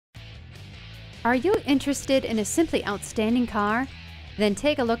Are you interested in a simply outstanding car? Then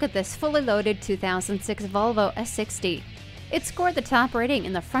take a look at this fully loaded 2006 Volvo S60. It scored the top rating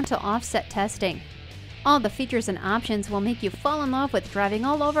in the frontal offset testing. All the features and options will make you fall in love with driving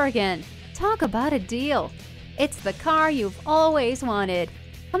all over again. Talk about a deal! It's the car you've always wanted.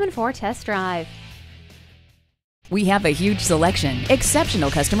 Come in for a test drive. We have a huge selection,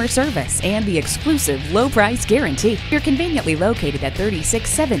 exceptional customer service, and the exclusive low price guarantee. You're conveniently located at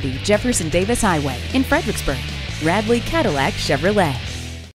 3670 Jefferson Davis Highway in Fredericksburg. Radley Cadillac Chevrolet.